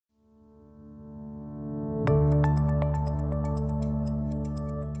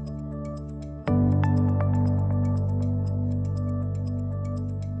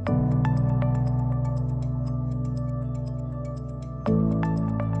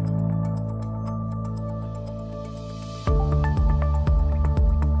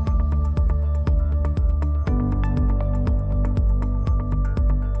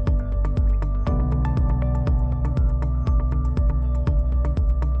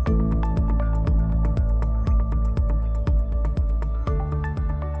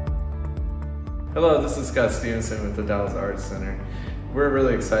Hello, this is Scott Stevenson with the Dalles Arts Center. We're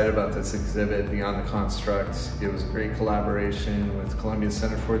really excited about this exhibit, Beyond the Construct. It was a great collaboration with Columbia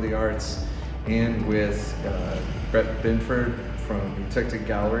Center for the Arts and with Brett Binford from Detective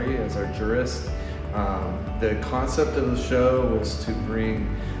Gallery as our jurist. The concept of the show was to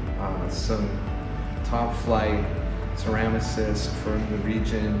bring some top flight ceramicists from the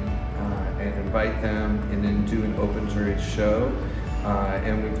region and invite them and then do an open jury show.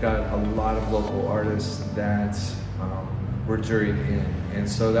 And we've got a lot of local artists that were juried in. And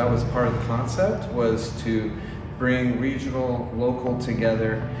so that was part of the concept, was to bring regional, local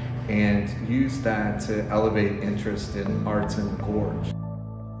together and use that to elevate interest in arts in the Gorge.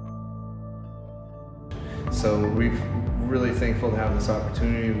 So we're really thankful to have this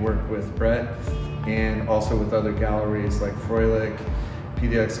opportunity to work with Brett and also with other galleries like Froelich,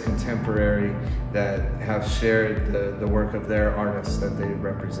 TDAC Contemporary, that have shared the work of their artists that they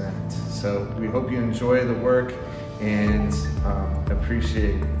represent. So we hope you enjoy the work and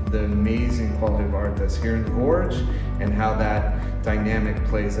appreciate the amazing quality of art that's here in the Gorge and how that dynamic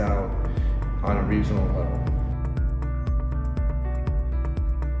plays out on a regional level.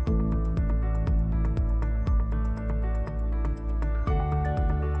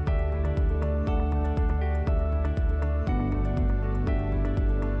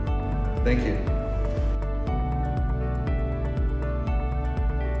 Thank you.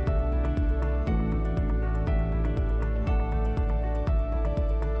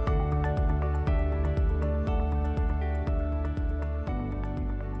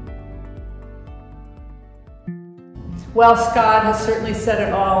 Well, Scott has certainly said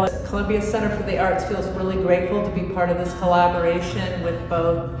it all. Columbia Center for the Arts feels really grateful to be part of this collaboration with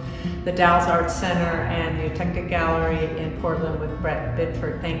both the Dalles Arts Center and the Detective Gallery in Portland with Brett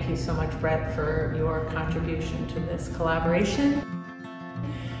Binford. Thank you so much, Brett, for your contribution to this collaboration.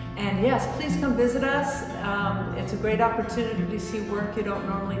 And yes, please come visit us. It's a great opportunity to see work you don't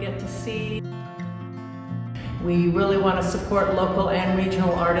normally get to see. We really want to support local and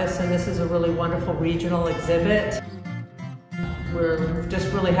regional artists, and this is a really wonderful regional exhibit. We're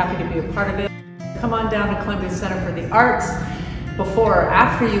just really happy to be a part of it. Come on down to Columbia Center for the Arts before or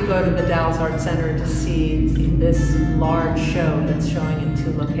after you go to the Dalles Arts Center to see this large show that's showing in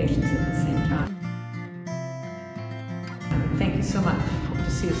 2 locations at the same time. Thank you so much. Hope to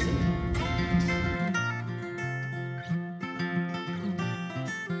see you soon.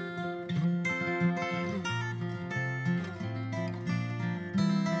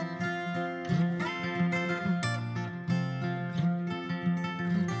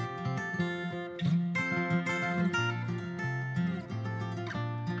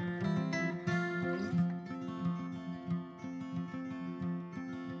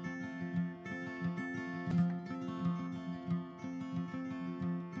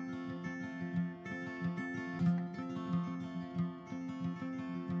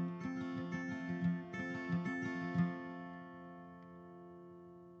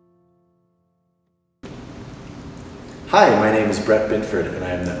 Hi, my name is Brett Binford, and I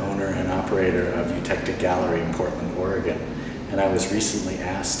am the owner and operator of Detective Gallery in Portland, Oregon. And I was recently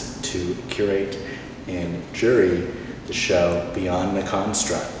asked to curate and jury the show Beyond the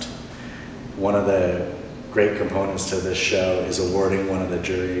Construct. One of the great components to this show is awarding one of the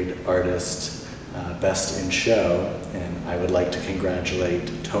juried artists Best in Show, and I would like to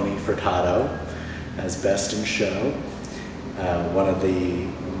congratulate Tony Furtado as Best in Show. One of the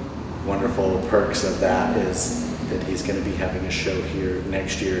wonderful perks of that is that he's going to be having a show here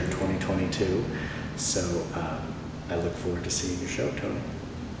next year in 2022. So I look forward to seeing your show, Tony.